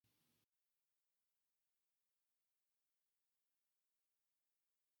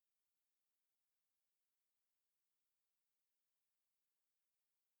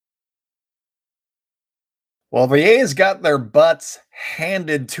Well, the A's got their butts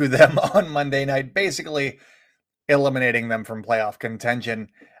handed to them on Monday night, basically eliminating them from playoff contention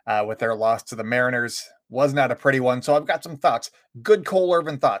with their loss to the Mariners. Was not a pretty one. So I've got some thoughts. Good Cole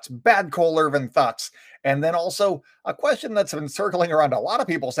Irvin thoughts, bad Cole Irvin thoughts. And then also a question that's been circling around a lot of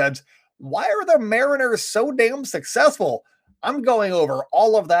people's heads. Why are the Mariners so damn successful? I'm going over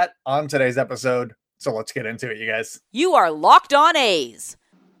all of that on today's episode. So let's get into it, you guys. You are Locked On A's,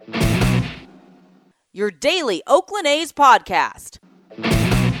 your daily Oakland A's podcast.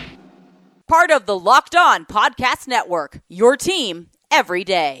 Part of the Locked On Podcast Network, your team every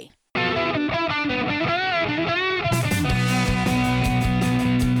day.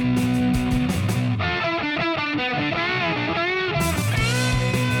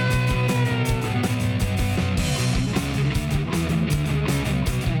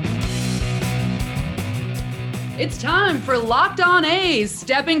 It's time for Locked On A's.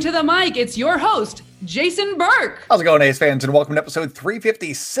 Stepping to the mic, it's your host, Jason Burke. How's it going, A's fans? And welcome to episode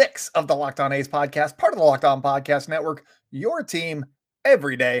 356 of the Locked On A's podcast, part of the Locked On Podcast Network, your team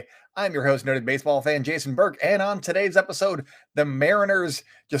every day. I'm your host, noted baseball fan Jason Burke, and on today's episode, the Mariners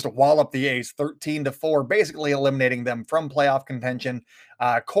just wallop the A's 13-4, basically eliminating them from playoff contention.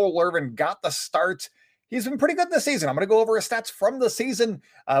 Cole Irvin got the start. He's been pretty good this season. I'm going to go over his stats from the season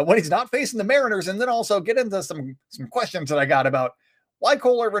when he's not facing the Mariners, and then also get into some questions that I got about why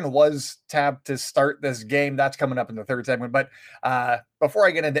Cole Irvin was tabbed to start this game. That's coming up in the third segment. But before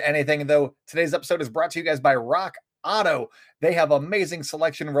I get into anything, though, today's episode is brought to you guys by Rock Auto. They have amazing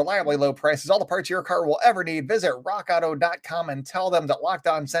selection, reliably low prices, all the parts your car will ever need. Visit rockauto.com and tell them that Locked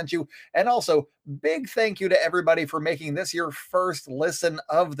On sent you. And also, big thank you to everybody for making this your first listen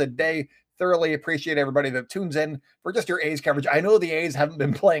of the day. Thoroughly appreciate everybody that tunes in for just your A's coverage. I know the A's haven't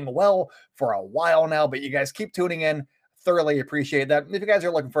been playing well for a while now, but you guys keep tuning in. Thoroughly appreciate that. If you guys are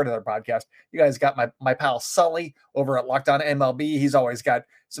looking for another podcast, you guys got my pal Sully over at Locked On MLB. He's always got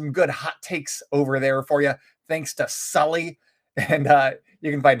some good hot takes over there for you. Thanks to Sully. And you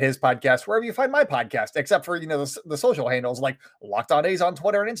can find his podcast wherever you find my podcast, except for, the social handles like Locked On A's on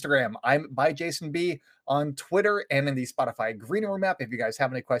Twitter and Instagram. I'm by Jason B on Twitter and in the Spotify Green Room app. If you guys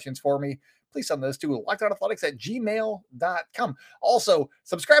have any questions for me, please send those to lockedonathletics@gmail.com. Also,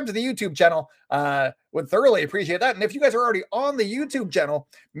 subscribe to the YouTube channel. Would thoroughly appreciate that. And if you guys are already on the YouTube channel,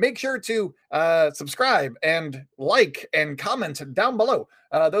 make sure to subscribe and like and comment down below.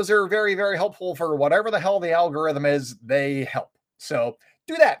 Those are very, very helpful for whatever the hell the algorithm is. They help. So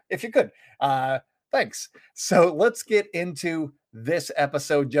do that if you could. Thanks. So let's get into this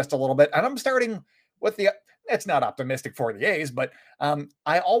episode just a little bit. And I'm starting with it's not optimistic for the A's, but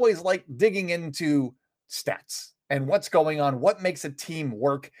I always like digging into stats and what's going on, what makes a team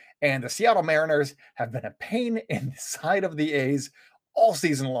work. And the Seattle Mariners have been a pain in the side of the A's all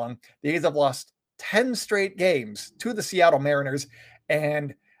season long. The A's have lost 10 straight games to the Seattle Mariners.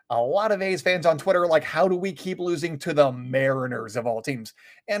 And a lot of A's fans on Twitter are like, how do we keep losing to the Mariners of all teams?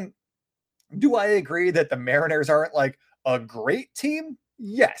 And do I agree that the Mariners aren't like a great team?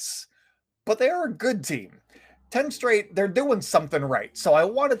 Yes, but they are a good team. 10 straight, they're doing something right. So I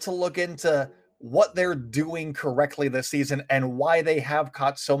wanted to look into what they're doing correctly this season and why they have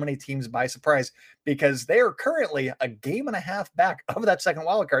caught so many teams by surprise, because they are currently a game and a half back of that second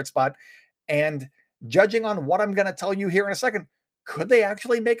wildcard spot. And judging on what I'm going to tell you here in a second, could they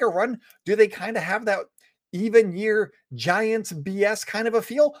actually make a run? Do they kind of have that even year Giants BS kind of a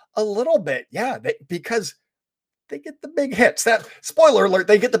feel? A little bit. Yeah, because they get the big hits. That spoiler alert,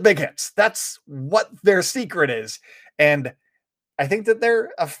 they get the big hits. That's what their secret is. And I think that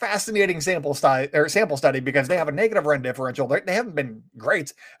they're a fascinating sample study because they have a negative run differential. They haven't been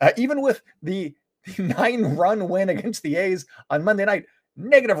great. Even with the 9-run win against the A's on Monday night,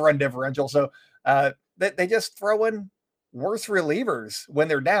 negative run differential. So they just throw in worse relievers when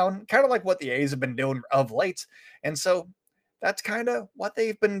they're down, kind of like what the A's have been doing of late. And so that's kind of what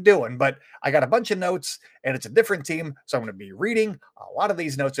they've been doing. But I got a bunch of notes and it's a different team. So I'm going to be reading a lot of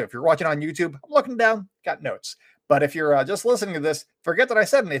these notes. So if you're watching on YouTube, I'm looking down, got notes. But if you're just listening to this, forget that I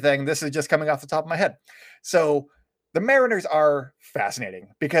said anything. This is just coming off the top of my head. So the Mariners are fascinating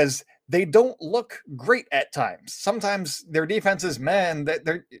because they don't look great at times. Sometimes their defenses, man,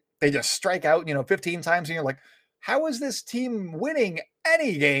 they just strike out, 15 times. And you're like, how is this team winning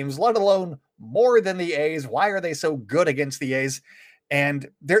any games, let alone more than the A's? Why are they so good against the A's? And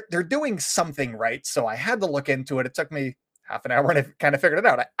they're doing something right. So I had to look into it. It took me half an hour and I kind of figured it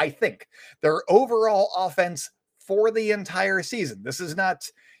out. I think their overall offense for the entire season, this is not,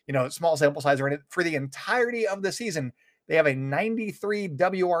 small sample size or anything, for the entirety of the season, they have a 93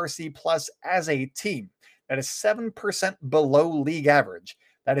 WRC plus as a team. That is 7% below league average.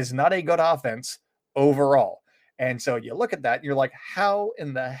 That is not a good offense overall. And so you look at that, and you're like, how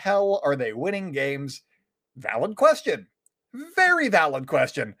in the hell are they winning games? Valid question. Very valid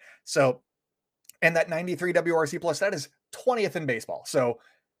question. So, and that 93 WRC plus, that is 20th in baseball. So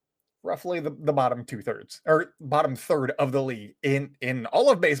roughly the bottom 2/3 or bottom third of the league in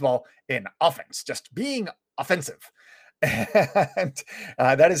all of baseball in offense, just being offensive. And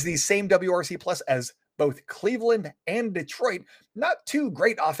that is the same WRC plus as both Cleveland and Detroit. Not two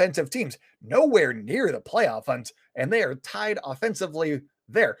great offensive teams, nowhere near the playoff hunt, and they are tied offensively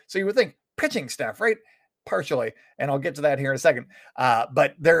there. So you would think pitching staff, right? Partially, and I'll get to that here in a second.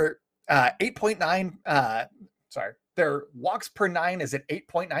 But they're 8.9. Their walks per nine is at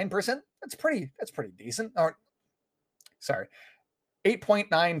 8.9%. That's pretty decent. Or,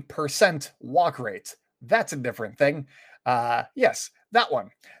 8.9% walk rate. That's a different thing. Yes, that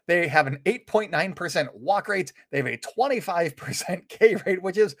one. They have an 8.9% walk rate. They have a 25% K rate,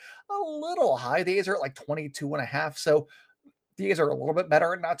 which is a little high. The A's are at like 22.5. So the A's are a little bit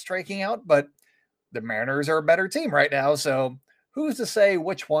better at not striking out, but the Mariners are a better team right now. So who's to say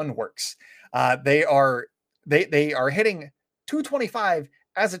which one works? They are hitting 225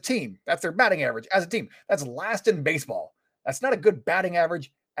 as a team. That's their batting average as a team. That's last in baseball. That's not a good batting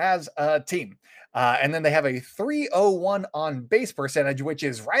average as a team. And then they have a 301 on base percentage, which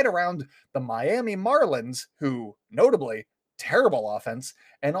is right around the Miami Marlins, who notably terrible offense,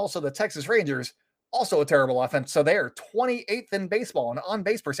 and also the Texas Rangers, also a terrible offense. So they are 28th in baseball and on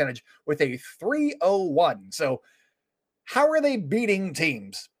base percentage with a 301. So how are they beating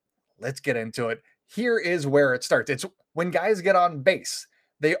teams? Let's get into it. Here is where it starts. It's when guys get on base,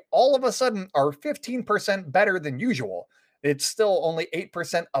 they all of a sudden are 15% better than usual. It's still only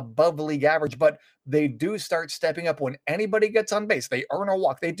 8% above the league average, but they do start stepping up when anybody gets on base. They earn a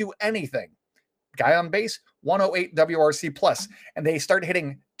walk. They do anything. Guy on base, 108 WRC plus, and they start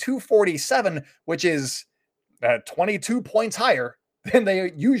hitting 247, which is 22 points higher than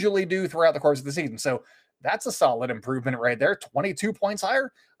they usually do throughout the course of the season. So that's a solid improvement right there. 22 points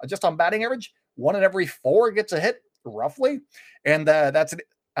higher just on batting average. 1 in every 4 gets a hit, roughly, and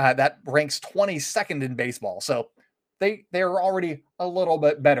that ranks 22nd in baseball. So they're already a little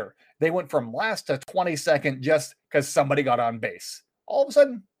bit better. They went from last to 22nd just because somebody got on base. All of a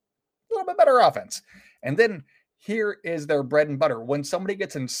sudden, a little bit better offense. And then here is their bread and butter. When somebody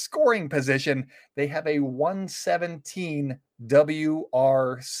gets in scoring position, they have a 117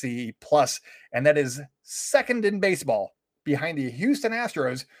 WRC plus, and that is second in baseball behind the Houston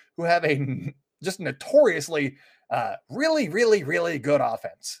Astros, who have a just notoriously really, really, really good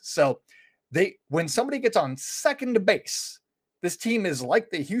offense. So when somebody gets on second base, this team is like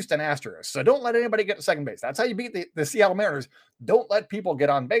the Houston Astros. So don't let anybody get to second base. That's how you beat the Seattle Mariners. Don't let people get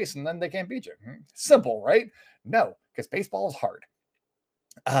on base and then they can't beat you. Simple, right? No, because baseball is hard.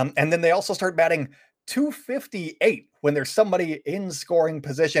 And then they also start batting 258 when there's somebody in scoring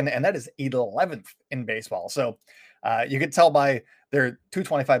position, and that is 11th in baseball. So you can tell by their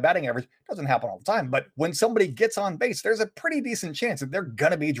 225 batting average. Doesn't happen all the time, but when somebody gets on base, there's a pretty decent chance that they're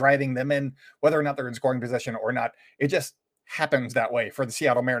going to be driving them in, whether or not they're in scoring position or not. It just happens that way for the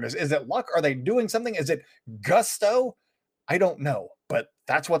Seattle Mariners. Is it luck? Are they doing something? Is it gusto? I don't know, but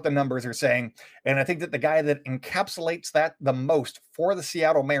that's what the numbers are saying. And I think that the guy that encapsulates that the most for the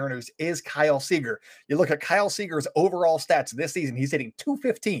Seattle Mariners is Kyle Seager. You look at Kyle Seager's overall stats this season, he's hitting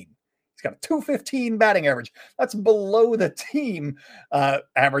 215. He's got a 215 batting average. That's below the team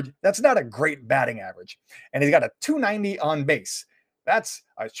average. That's not a great batting average. And he's got a 290 on base. That's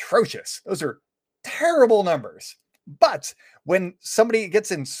atrocious. Those are terrible numbers. But when somebody gets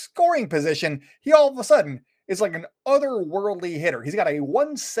in scoring position, he all of a sudden is like an otherworldly hitter. He's got a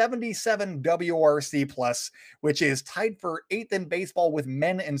 177 WRC plus, which is tied for 8th in baseball with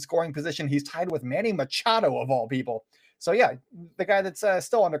men in scoring position. He's tied with Manny Machado of all people. So yeah, the guy that's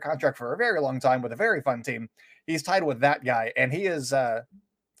still under contract for a very long time with a very fun team, he's tied with that guy, and he is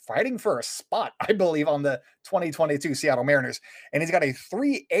fighting for a spot, I believe, on the 2022 Seattle Mariners. And he's got a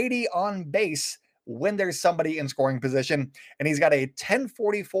 380 on base when there's somebody in scoring position, and he's got a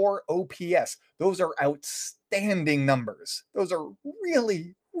 1044 OPS. Those are outstanding numbers. Those are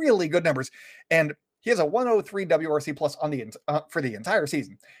really, really good numbers. And he has a 103 WRC plus on for the entire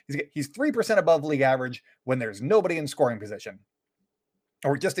season. He's 3% above league average when there's nobody in scoring position,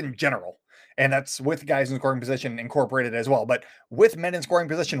 or just in general. And that's with guys in scoring position incorporated as well. But with men in scoring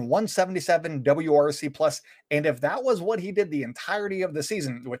position, 177 WRC plus. And if that was what he did the entirety of the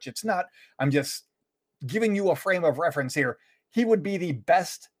season, which it's not, I'm just giving you a frame of reference here, he would be the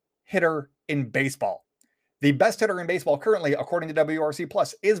best hitter in baseball. The best hitter in baseball currently, according to WRC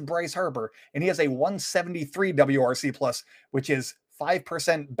plus, is Bryce Harper, and he has a 173 WRC plus, which is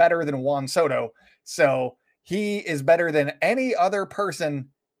 5% better than Juan Soto. So he is better than any other person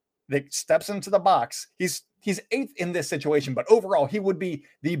that steps into the box. He's 8th in this situation, but overall, he would be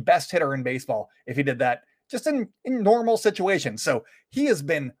the best hitter in baseball if he did that just in normal situations. So he has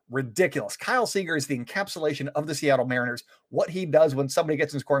been ridiculous. Kyle Seager is the encapsulation of the Seattle Mariners. What he does when somebody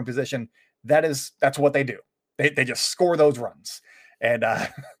gets in scoring position, that's what they do. They just score those runs. And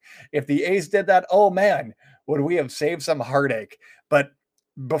if the A's did that, oh man, would we have saved some heartache? But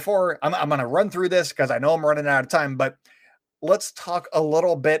before I'm going to run through this because I know I'm running out of time, but let's talk a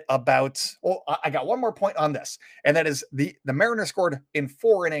little bit about, I got one more point on this, and that is the Mariners scored in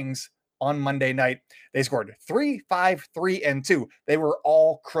 4 innings on Monday night. They scored 3, 5, 3, and 2. They were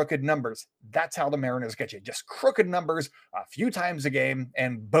all crooked numbers. That's how the Mariners get you. Just crooked numbers a few times a game,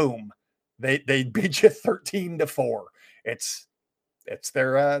 and boom, they beat you 13-4. It's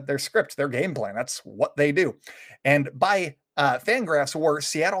their script, their game plan. That's what they do. And by Fangraphs, where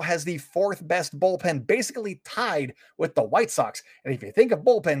Seattle has the 4th best bullpen, basically tied with the White Sox. And if you think of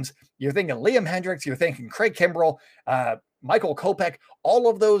bullpens, you're thinking Liam Hendricks, you're thinking Craig Kimbrell, Michael Kopech, all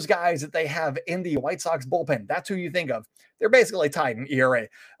of those guys that they have in the White Sox bullpen. That's who you think of. They're basically tied in ERA.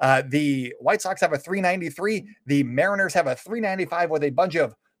 The White Sox have a 3.93. The Mariners have a 3.95 with a bunch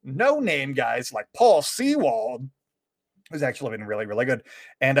of no-name guys like Paul Sewald, who's actually been really, really good.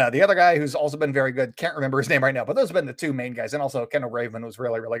 And the other guy who's also been very good, can't remember his name right now, but those have been the 2 main guys. And also Kendall Raven was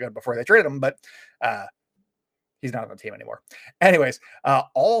really, really good before they traded him, but he's not on the team anymore. Anyways,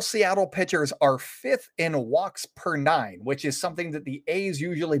 all Seattle pitchers are 5th in walks per 9, which is something that the A's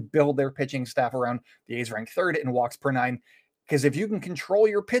usually build their pitching staff around. The A's rank 3rd in walks per 9, because if you can control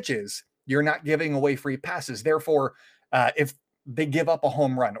your pitches, you're not giving away free passes. Therefore, if they give up a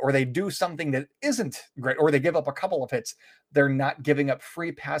home run or they do something that isn't great, or they give up a couple of hits, they're not giving up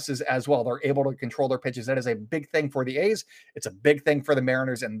free passes as well. They're able to control their pitches. That is a big thing for the A's. It's a big thing for the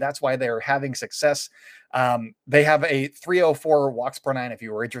Mariners, and that's why they're having success. They have a 304 walks per 9 if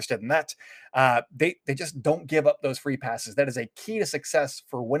you were interested in that. They just don't give up those free passes. That is a key to success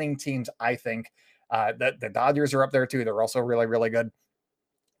for winning teams, I think. The Dodgers are up there too. They're also really, really good.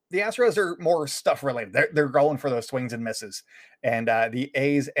 The Astros are more stuff related. They're going for those swings and misses. And the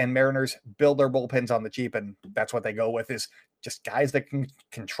A's and Mariners build their bullpens on the cheap, and that's what they go with, is just guys that can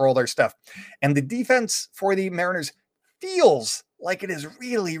control their stuff. And the defense for the Mariners feels like it is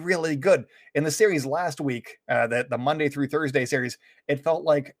really, really good. In the series last week, the Monday through Thursday series, it felt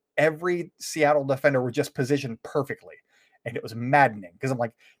like every Seattle defender were just positioned perfectly. And it was maddening because I'm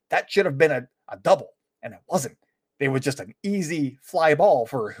like, that should have been a double, and it wasn't. It was just an easy fly ball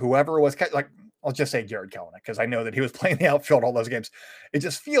for whoever was like, I'll just say Jared Kelenic, because I know that he was playing the outfield all those games. It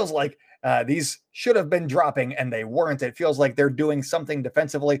just feels like these should have been dropping and they weren't. It feels like they're doing something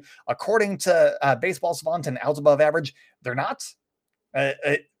defensively. According to Baseball Savant and outs above average, they're not.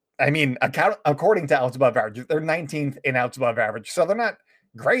 According to outs above average, they're 19th in outs above average. So they're not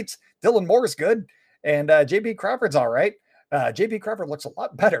great. Dylan Moore's good. And JP Crawford's all right. JP Crawford looks a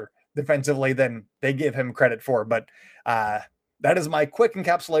lot better defensively than they give him credit for. But that is my quick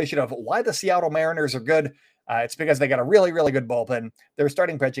encapsulation of why the Seattle Mariners are good. It's because they got a really, really good bullpen. Their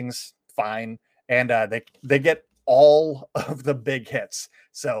starting pitching's fine, and they get all of the big hits.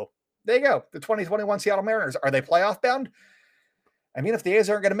 So there you go. The 2021 Seattle Mariners. Are they playoff bound? I mean, if the A's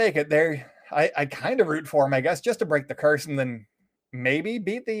aren't going to make it, I kind of root for them, I guess, just to break the curse and then maybe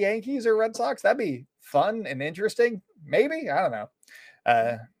beat the Yankees or Red Sox. That'd be fun and interesting. Maybe. I don't know.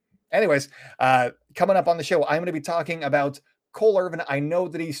 Anyways, coming up on the show, I'm going to be talking about Cole Irvin. I know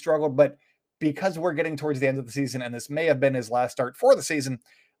that he struggled, but because we're getting towards the end of the season and this may have been his last start for the season,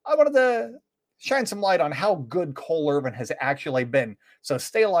 I wanted to shine some light on how good Cole Irvin has actually been. So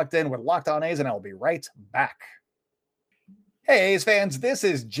stay locked in with Locked On A's, and I'll be right back. Hey, A's fans, this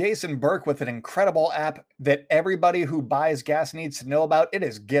is Jason Burke with an incredible app that everybody who buys gas needs to know about. It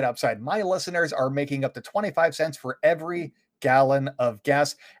is Get Upside. My listeners are making up to 25 cents for every gallon of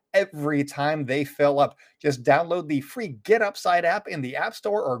gas every time they fill up. Just download the free Get Upside app in the App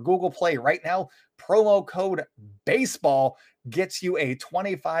Store or Google Play right now. Promo code BASEBALL gets you a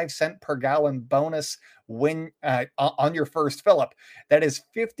 25-cent per gallon bonus when on your first fill up. That is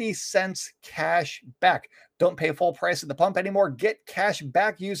 50 cents cash back. Don't pay full price at the pump anymore. Get cash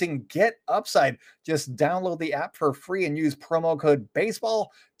back using Get Upside. Just download the app for free and use promo code BASEBALL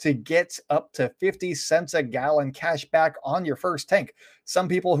to get up to 50 cents a gallon cash back on your first tank. Some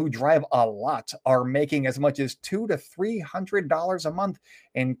people who drive a lot are making as much as $200 to $300 a month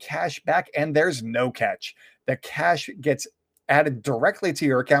in cash back, and there's no catch. The cash gets added directly to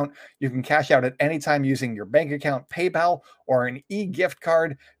your account. You can cash out at any time using your bank account, PayPal, or an e-gift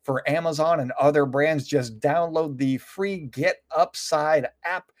card for Amazon and other brands. Just download the free Get Upside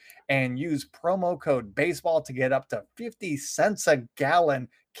app and use promo code baseball to get up to 50 cents a gallon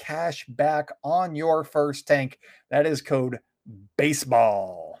cash back on your first tank. That is code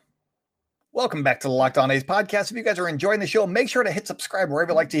baseball. Welcome back to the Locked On A's podcast. If you guys are enjoying the show, make sure to hit subscribe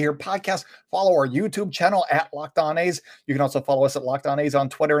wherever you like to hear podcasts. Follow our YouTube channel at Locked On A's. You can also follow us at Locked On A's on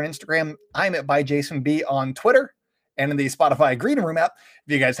Twitter and Instagram. I'm at @ByJasonB on Twitter and in the Spotify Green Room app.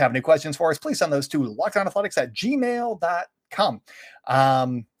 If you guys have any questions for us, please send those to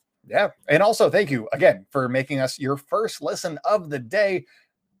lockedonathletics@gmail.com. Yeah. And also thank you again for making us your first listen of the day.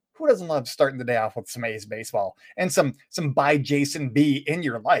 Who doesn't love starting the day off with some A's baseball and some by Jason B in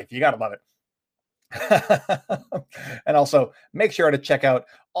your life? You got to love it. And also make sure to check out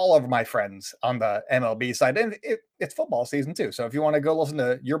all of my friends on the MLB side. And it's football season too. So if you want to go listen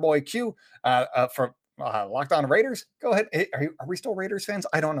to your boy Q from Locked On Raiders, go ahead. Are we still Raiders fans?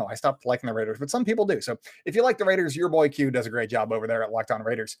 I don't know. I stopped liking the Raiders, but some people do. So if you like the Raiders, your boy Q does a great job over there at Locked On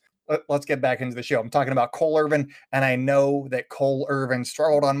Raiders. Let's get back into the show. I'm talking about Cole Irvin, and I know that Cole Irvin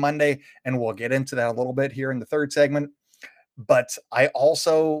struggled on Monday, and we'll get into that a little bit here in the third segment. But I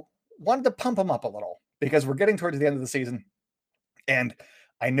also wanted to pump him up a little because we're getting towards the end of the season, and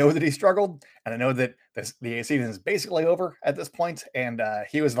I know that he struggled, and I know that the A's season is basically over at this point, and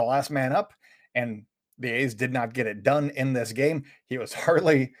he was the last man up, and the A's did not get it done in this game. He was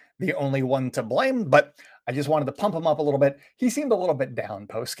hardly the only one to blame, but I just wanted to pump him up a little bit. He seemed a little bit down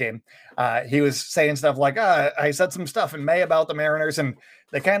post-game. He was saying stuff like, I said some stuff in May about the Mariners, and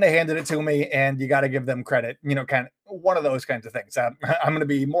they kind of handed it to me, and you got to give them credit. You know, kind of one of those kinds of things. I'm going to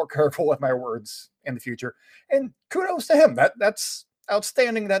be more careful with my words in the future. And kudos to him. That's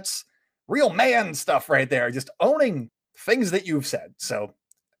outstanding. That's real man stuff right there. Just owning things that you've said. So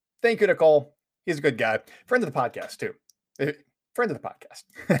thank you, Nicole. He's a good guy. Friend of the podcast, too. Friend of the podcast.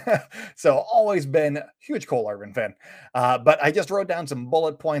 So always been a huge Cole Irvin fan. But I just wrote down some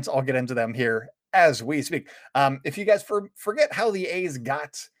bullet points. I'll get into them here as we speak. If you guys forget how the A's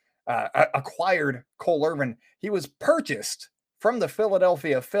acquired Cole Irvin, he was purchased from the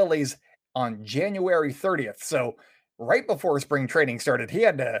Philadelphia Phillies on January 30th. So right before spring training started, he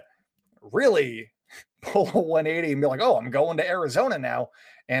had to really pull a 180 and be like, oh, I'm going to Arizona now.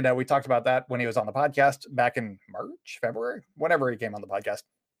 And we talked about that when he was on the podcast back in March, February, whenever he came on the podcast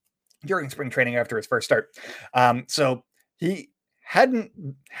during spring training after his first start. So he hadn't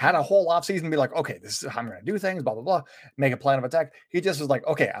had a whole offseason be like, okay, this is how I'm going to do things, blah, blah, blah, make a plan of attack. He just was like,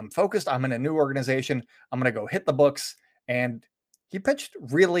 okay, I'm focused. I'm in a new organization. I'm going to go hit the books. And he pitched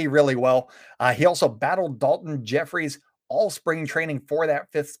really, really well. He also battled Dalton Jeffries all spring training for that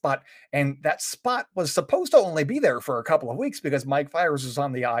fifth spot. And that spot was supposed to only be there for a couple of weeks because Mike Fiers was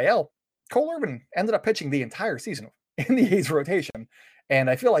on the IL. Cole Irvin ended up pitching the entire season in the A's rotation. And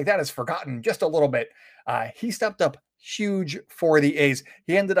I feel like that is forgotten just a little bit. He stepped up huge for the A's.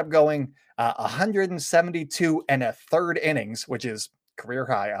 He ended up going 172 and a third innings, which is career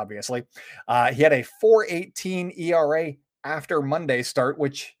high, obviously. He had a 4.18 ERA after Monday's start,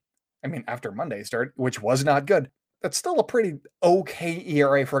 which was not good. That's still a pretty okay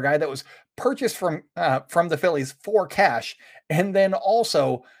ERA for a guy that was purchased from the Phillies for cash and then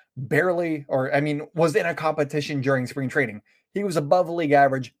also was in a competition during spring training. He was above league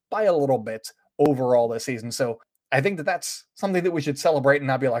average by a little bit overall this season. So I think that's something that we should celebrate and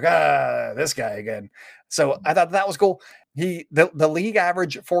not be like, this guy again. So I thought that was cool. The league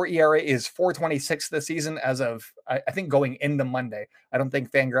average for ERA is 4.26 this season as of, I think, going into Monday. I don't think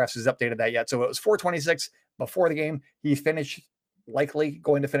Fangraphs has updated that yet. So it was 4.26 before the game. He likely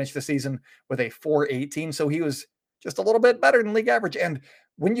going to finish the season with a 4.18. So he was just a little bit better than league average. And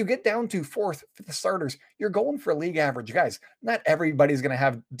when you get down to fourth, fifth starters, you're going for league average guys. Not everybody's going to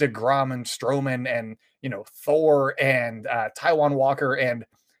have DeGrom and Stroman and, Thor and Taijuan Walker and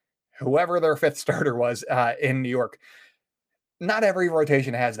whoever their fifth starter was in New York. Not every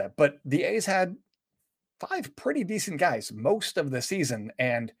rotation has that, but the A's had 5 pretty decent guys most of the season,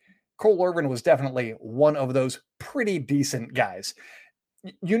 and Cole Irvin was definitely one of those pretty decent guys.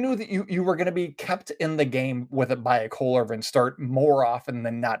 You knew that you were going to be kept in the game by a Cole Irvin start more often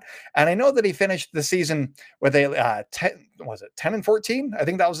than not. And I know that he finished the season with a 10-14? I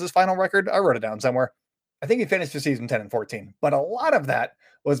think that was his final record. I wrote it down somewhere. I think he finished the season 10-14, but a lot of that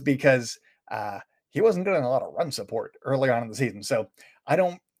was because he wasn't getting a lot of run support early on in the season. So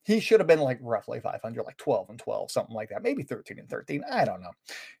he should have been like roughly 500, like 12-12, something like that. Maybe 13-13. I don't know.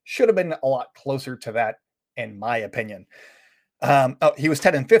 Should have been a lot closer to that, in my opinion. He was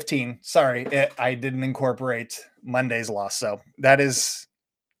 10-15. Sorry, I didn't incorporate Monday's loss. So that is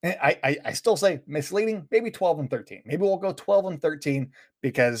I still say misleading, maybe 12 and 13. Maybe we'll go 12 and 13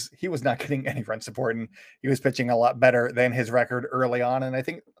 because he was not getting any run support and he was pitching a lot better than his record early on. And I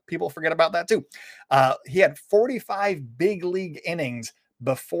think people forget about that too. He had 45 big league innings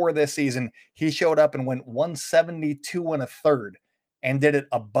before this season. He showed up and went 172 and a third and did it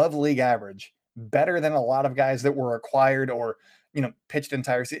above league average, better than a lot of guys that were acquired or, pitched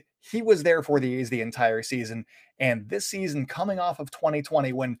entire season. He was there for the A's the entire season. And this season, coming off of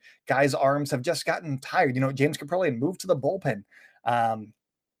 2020, when guys' arms have just gotten tired, James Kaprielian moved to the bullpen. I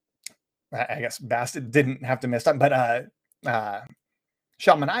guess Bassett didn't have to miss time, but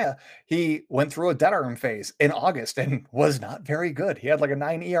Sean Manaea, he went through a dead arm phase in August and was not very good. He had like a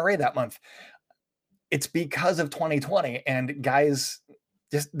 9 ERA that month. It's because of 2020 and guys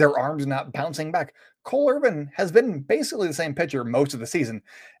just their arms not bouncing back. Cole Irvin has been basically the same pitcher most of the season,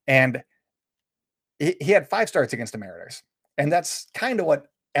 and he had 5 starts against the Mariners, and that's kind of what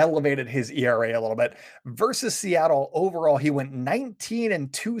elevated his ERA a little bit. Versus Seattle, overall, he went 19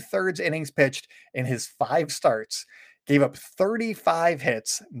 and 2/3 innings pitched in his 5 starts, gave up 35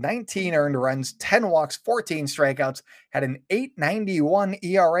 hits, 19 earned runs, 10 walks, 14 strikeouts, had an 8.91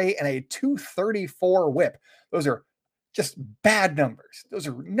 ERA and a 2.34 whip. Those are just bad numbers. Those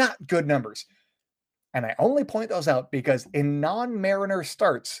are not good numbers. And I only point those out because in non-Mariner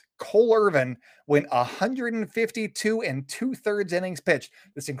starts, Cole Irvin went 152 and 2/3 innings pitched.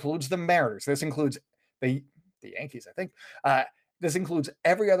 This includes the Mariners. This includes the Yankees, I think. This includes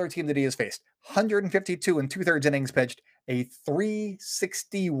every other team that he has faced. 152 and 2/3 innings pitched, a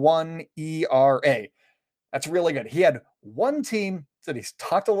 3.61 ERA. That's really good. He had one team that he's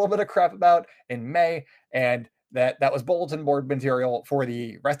talked a little bit of crap about in May, and that was bulletin board material for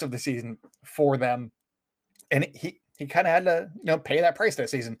the rest of the season for them. And he kind of had to, pay that price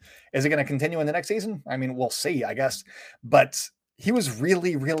this season. Is it going to continue in the next season? I mean, we'll see, I guess. But he was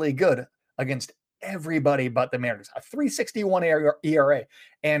really, really good against everybody but the Mariners. A 3.61 ERA.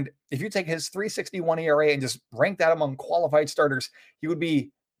 And if you take his 3.61 ERA and just rank that among qualified starters, he would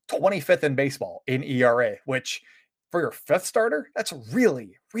be 25th in baseball in ERA, which for your 5th starter, that's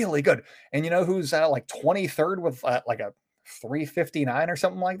really, really good. And you know who's like 23rd with like a 3.59 or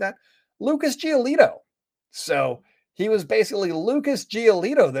something like that? Lucas Giolito. So he was basically Lucas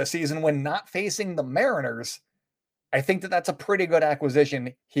Giolito this season when not facing the Mariners. I think that's a pretty good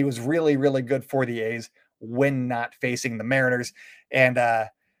acquisition. He was really, really good for the A's when not facing the Mariners. And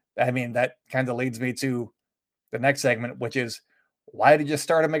that kind of leads me to the next segment, which is, why did you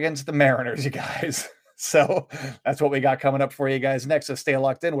start him against the Mariners, you guys? So that's what we got coming up for you guys next. So stay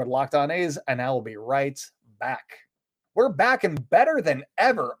locked in with Locked On A's, and I will be right back. We're back and better than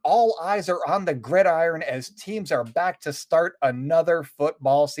ever. All eyes are on the gridiron as teams are back to start another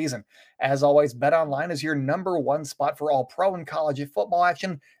football season. As always, BetOnline is your number one spot for all pro and college football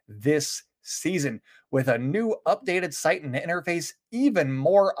action this season. With a new updated site and interface, even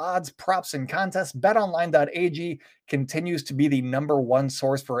more odds, props, and contests, BetOnline.ag continues to be the number one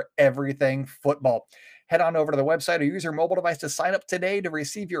source for everything football. Head on over to the website or use your mobile device to sign up today to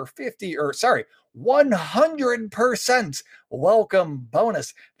receive your 100% welcome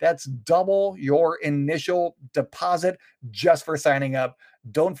bonus. That's double your initial deposit just for signing up.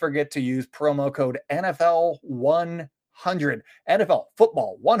 Don't forget to use promo code NFL100, NFL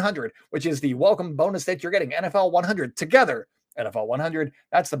Football 100, which is the welcome bonus that you're getting. NFL 100 together. NFL 100,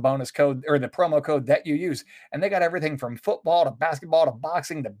 that's the bonus code or the promo code that you use. And they got everything from football to basketball to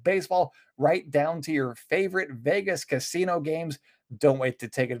boxing to baseball, right down to your favorite Vegas casino games. Don't wait to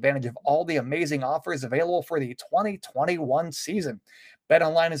take advantage of all the amazing offers available for the 2021 season.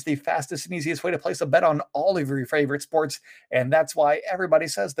 BetOnline is the fastest and easiest way to place a bet on all of your favorite sports. And that's why everybody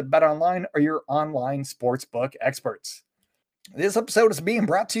says that BetOnline are your online sportsbook experts. This episode is being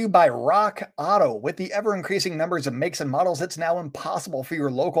brought to you by Rock Auto. With the ever-increasing numbers of makes and models, it's now impossible for your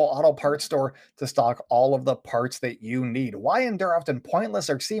local auto parts store to stock all of the parts that you need. Why endure often pointless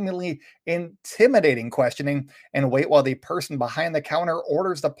or seemingly intimidating questioning and wait while the person behind the counter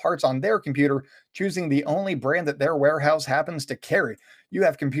orders the parts on their computer, choosing the only brand that their warehouse happens to carry? You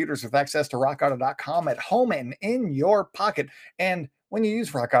have computers with access to RockAuto.com at home and in your pocket. And when you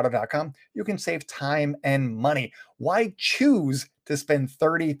use rockauto.com, you can save time and money. Why choose to spend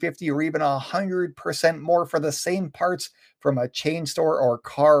 30, 50, or even 100% more for the same parts from a chain store or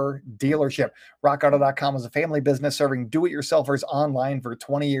car dealership? Rockauto.com is a family business serving do-it-yourselfers online for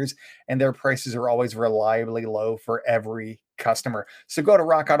 20 years, and their prices are always reliably low for every customer. So go to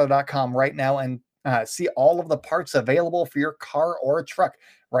rockauto.com right now and see all of the parts available for your car or truck.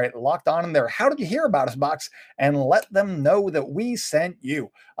 Right, locked on in there. How did you hear about us box? And let them know that we sent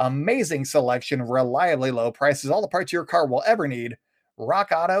you. Amazing selection, reliably low prices, all the parts your car will ever need.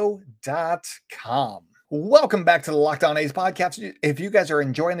 rockauto.com. Welcome back to the Locked On A's podcast. If you guys are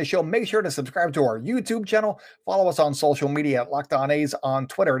enjoying the show, make sure to subscribe to our YouTube channel. Follow us on social media at Locked On A's, on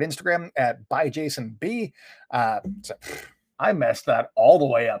Twitter and Instagram at ByJasonB. I messed that all the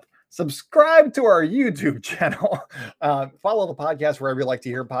way up. Subscribe to our YouTube channel. Follow the podcast wherever you like to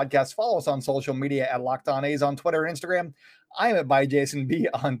hear podcasts. Follow us on social media at Locked On A's on Twitter and Instagram. I'm at ByJasonB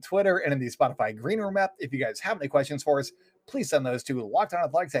on Twitter and in the Spotify Green Room app. If you guys have any questions for us, please send those to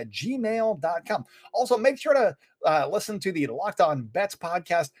lockedonathletics@gmail.com. Also, make sure to listen to the Locked On Bets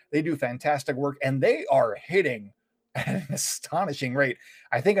podcast. They do fantastic work, and they are hitting at an astonishing rate.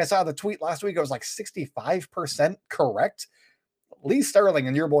 I think I saw the tweet last week. It was like 65% correct. Lee Sterling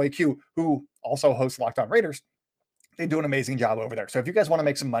and your boy Q, who also hosts Locked On Raiders, they do an amazing job over there. So if you guys want to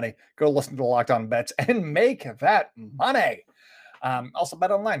make some money, go listen to the Locked On Bets and make that money. Also,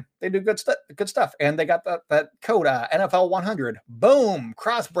 Bet Online, they do good stuff, and they got that code NFL 100. Boom,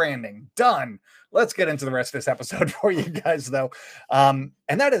 cross branding done. Let's get into the rest of this episode for you guys, though, and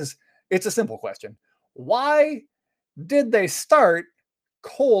that is, it's a simple question: why did they start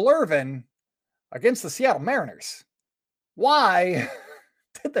Cole Irvin against the Seattle Mariners? Why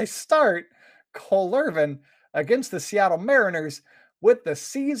did they start Cole Irvin against the Seattle Mariners with the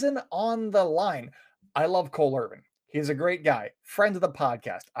season on the line? I love Cole Irvin. He's a great guy, friend of the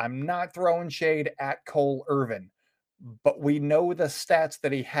podcast. I'm not throwing shade at Cole Irvin, but we know the stats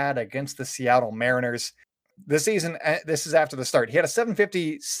that he had against the Seattle Mariners this season. This is after the start. He had a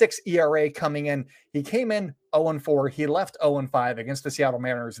 7.56 ERA coming in. He came in 0-4. He left 0-5 against the Seattle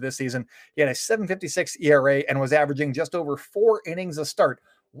Mariners this season. He had a 7.56 ERA and was averaging just over 4 innings a start.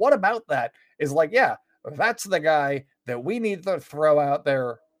 What about that is like, yeah, that's the guy that we need to throw out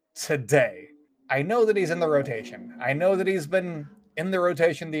there today. I know that he's in the rotation. I know that he's been in the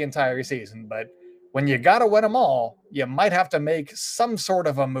rotation the entire season, but when you got to win them all, you might have to make some sort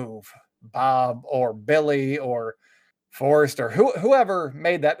of a move. Bob or Billy or Forrest or whoever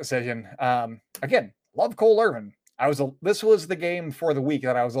made that decision. Again, love Cole Irvin. This was the game for the week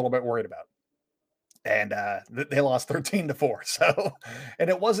that I was a little bit worried about. And they lost 13-4. So, and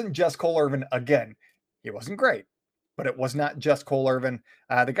it wasn't just Cole Irvin. Again, he wasn't great, but it was not just Cole Irvin.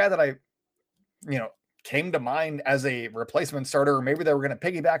 The guy that I came to mind as a replacement starter, or maybe they were going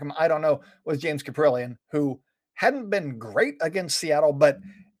to piggyback him, I don't know, was James Kaprielian, who hadn't been great against Seattle, but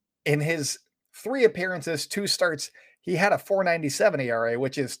in his 3 appearances, 2 starts, he had a 4.97 ERA,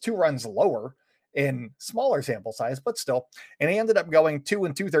 which is 2 runs lower in smaller sample size, but still. And he ended up going 2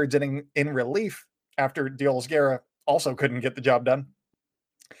 2/3 inning in relief after De La Sguerra also couldn't get the job done.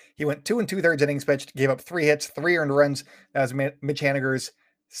 He went 2 2/3 innings pitched, gave up 3 hits, 3 earned runs. That was Mitch Haniger's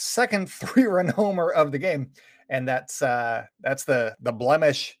second 3-run homer of the game. And that's the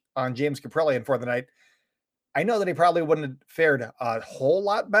blemish on James Kaprielian for the night. I know that he probably wouldn't have fared a whole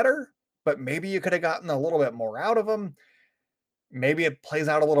lot better, but maybe you could have gotten a little bit more out of him. Maybe it plays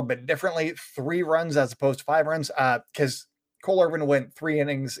out a little bit differently. 3 runs as opposed to 5 runs, because Cole Irvin went 3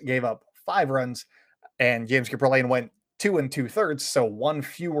 innings, gave up 5 runs, and James Kaprielian went 2 2/3, so 1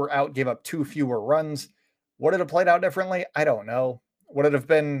 fewer out, gave up 2 fewer runs. Would it have played out differently? I don't know. Would it have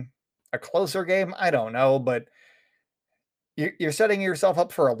been a closer game? I don't know, but you're setting yourself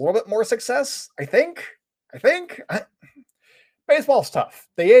up for a little bit more success, I think. Baseball's tough.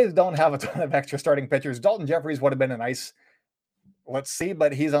 The A's don't have a ton of extra starting pitchers. Dalton Jeffries would have been a nice, let's see,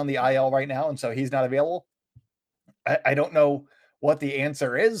 but he's on the IL right now, and so he's not available. I don't know what the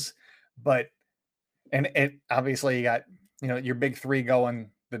answer is, but and it obviously you got your big 3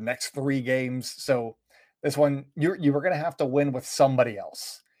 going the next 3 games. So this one you were going to have to win with somebody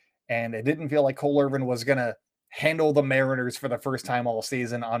else, and it didn't feel like Cole Irvin was going to handle the Mariners for the first time all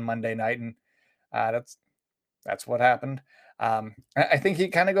season on Monday night, and that's what happened. I think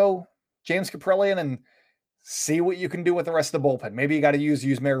you kind of go James Kaprielian and see what you can do with the rest of the bullpen. Maybe you got to use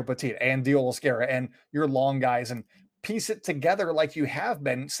Yusmeiro Petit and De La Sguerra and your long guys and piece it together like you have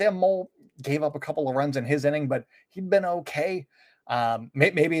been. Sam Moll gave up a couple of runs in his inning, but he'd been okay.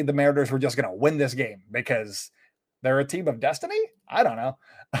 Maybe the Mariners were just going to win this game because they're a team of destiny. I don't know.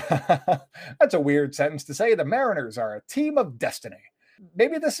 That's a weird sentence to say. The Mariners are a team of destiny.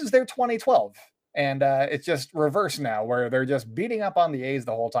 Maybe this is their 2012. And it's just reverse now, where they're just beating up on the A's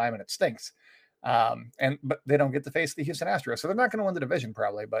the whole time, and it stinks. But they don't get to face the Houston Astros, so they're not going to win the division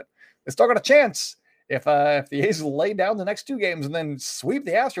probably. But they still got a chance. If the A's lay down the next 2 games and then sweep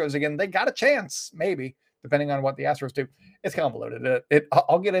the Astros again, they got a chance, maybe, depending on what the Astros do. It's convoluted.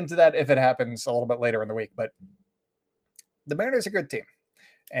 I'll get into that if it happens a little bit later in the week. But the Mariners are a good team,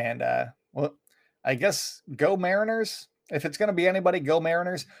 and well, I guess go Mariners. If it's going to be anybody, go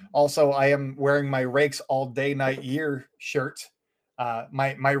Mariners. Also, I am wearing my Rakes all day, night, year shirt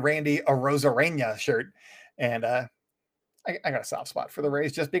my Randy Arozarena shirt. And I got a soft spot for the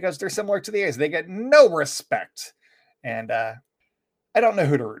Rays just because they're similar to the A's. They get no respect. And I don't know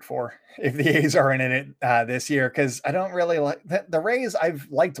who to root for if the A's are in it this year, because I don't really like the Rays. I've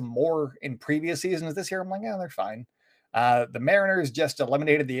liked more in previous seasons. This year, I'm like, yeah, they're fine. The Mariners just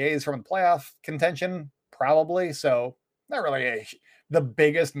eliminated the A's from the playoff contention, probably. So not really the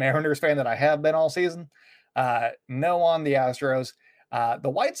biggest Mariners fan that I have been all season. No on the Astros. The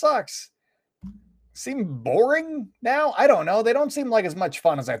White Sox seem boring now. I don't know. They don't seem like as much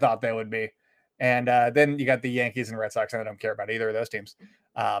fun as I thought they would be. And then you got the Yankees and Red Sox, and I don't care about either of those teams.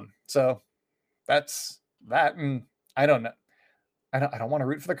 So that's that. And I don't know. I don't want to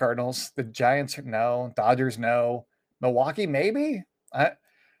root for the Cardinals. The Giants, no. Dodgers, no. Milwaukee, maybe. I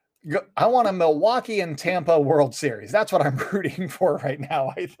want a Milwaukee and Tampa World Series. That's what I'm rooting for right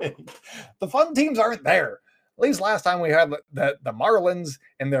now, I think. The fun teams aren't there. At least last time we had the Marlins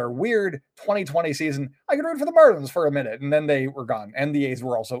in their weird 2020 season. I could root for the Marlins for a minute, and then they were gone. And the A's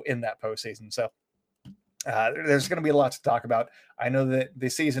were also in that postseason. So there's going to be a lot to talk about. I know that the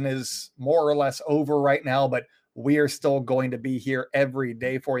season is more or less over right now, but we are still going to be here every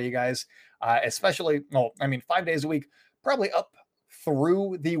day for you guys, especially, 5 days a week, probably up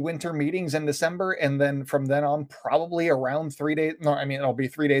through the winter meetings in December. And then from then on, probably around 3 days. It'll be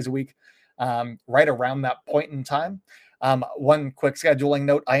 3 days a week. Right around that point in time. One quick scheduling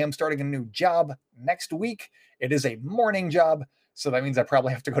note, I am starting a new job next week. It is a morning job, so that means I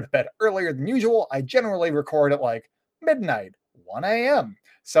probably have to go to bed earlier than usual. I generally record at like midnight, 1 a.m.,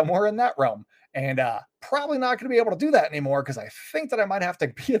 somewhere in that realm. And probably not going to be able to do that anymore because I think that I might have to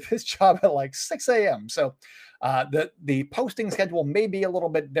be at this job at like 6 a.m. So the posting schedule may be a little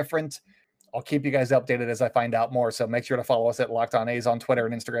bit different. I'll keep you guys updated as I find out more. So make sure to follow us at Locked On A's on Twitter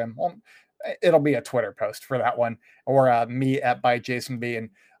and Instagram. Well, it'll be a Twitter post for that one, or me at by Jason B. And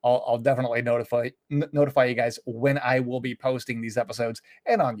I'll definitely notify you guys when I will be posting these episodes,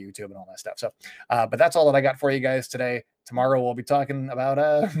 and on YouTube and all that stuff. So, but that's all that I got for you guys today. Tomorrow we'll be talking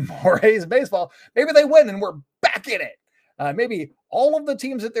about more A's baseball. Maybe they win and we're back in it. Maybe all of the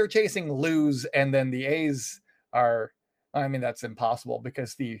teams that they're chasing lose, and then the A's are. That's impossible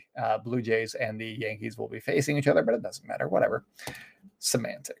because the Blue Jays and the Yankees will be facing each other, but it doesn't matter. Whatever.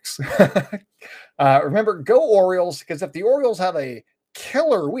 Semantics. Remember, go Orioles, because if the Orioles have a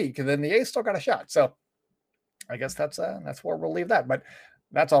killer week, then the A's still got a shot. So I guess that's where we'll leave that. But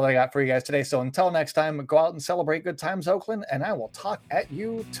that's all I got for you guys today. So until next time, go out and celebrate good times, Oakland, and I will talk at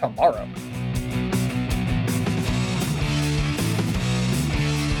you tomorrow.